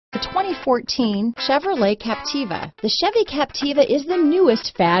The 2014 Chevrolet Captiva. The Chevy Captiva is the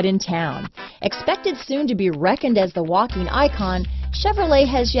newest fad in town. Expected soon to be reckoned as the walking icon, Chevrolet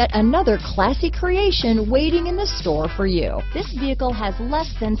has yet another classy creation waiting in the store for you. This vehicle has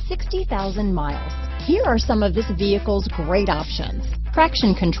less than 60,000 miles. Here are some of this vehicle's great options: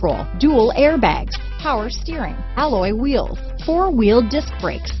 traction control, dual airbags, power steering, alloy wheels, four-wheel disc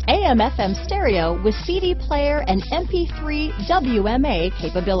brakes, AM/FM stereo with CD player and MP3 WMA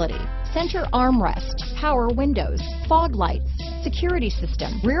capability, center armrest, power windows, fog lights, security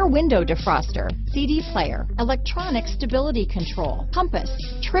system, rear window defroster, CD player, electronic stability control, compass,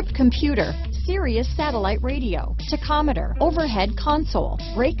 trip computer, Sirius satellite radio, tachometer, overhead console,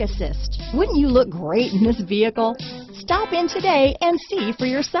 brake assist. Wouldn't you look great in this vehicle? Stop in today and see for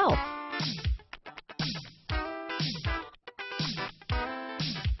yourself.